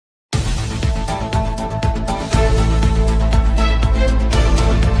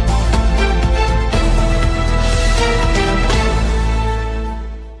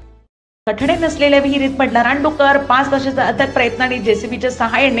कठडे नसलेल्या विहिरीत पडला रानडुक्कर, 5 तासाच्या अथक प्रयत्नाने जेसीबीच्या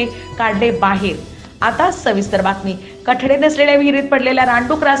सहाय्याने काढले बाहेर। आता सविस्तर बातमी। कठडे नसलेल्या विहिरीत पडलेल्या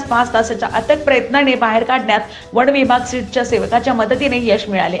रानडुकरास 5 तासाच्या अथक प्रयत्नाने बाहेर काढण्यात वन विभाग सीटच्या सेवकाच्या मदतीने यश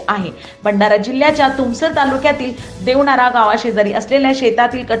मिळाले आहे। भंडारा जिल्ह्याच्या तुमसर तालुक्यातील देवनारा गावाशेजारी असलेल्या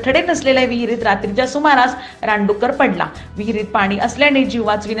शेतातील कठडे नसलेल्या विहिरीत रात्रीच्या सुमारास रानडुक्कर पडला। विहिरीत पाणी असल्याने जीव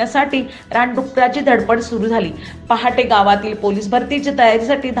वाचविण्यासाठी रानडुक्कराची धडपड सुरू झाली। पहाटे गावातील पोलीस भरतीच्या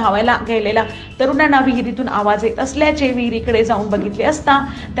तयारीसाठी धावायला गेलेल्या तरुणांना विहिरीतून आवाज येत असल्याचे विहिरीकडे जाऊन बघितले असता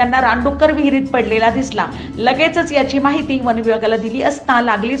त्यांना रानडुक्कर विहिरीत पडलेला दिसला। लगेचच याची माहिती वन विभागाला दिली असता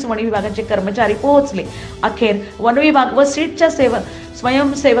लागलीच वन विभागाचे कर्मचारी पोहोचले। अखेर वन विभाग व सीटच्या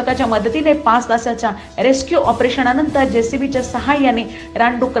स्वयंसेवकाच्या मदतीने 5 तासाच्या रेस्क्यू ऑपरेशननंतर जेसीबीच्या सहाय्याने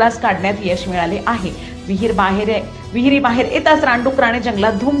रानडुकरास काढण्यात यश मिळाले आहे। विहिरी बाहेर येताच रानडुकराने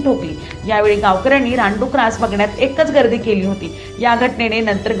जंगलात धूम ठोकली। यावेळी गावकऱ्यांनी रानडुकरास बघण्यात एकच गर्दी केली होती। या घटनेने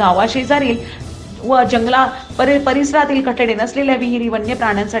नंतर गावाशेजारील व जंगला परिसरातील कठडे नसलेल्या विहिरी वन्य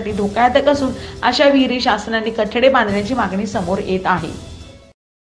प्राण्यांसाठी धोकादायक असून अशा विहिरी शासनाने कठडे बांधण्याची मागणी समोर येत आहे।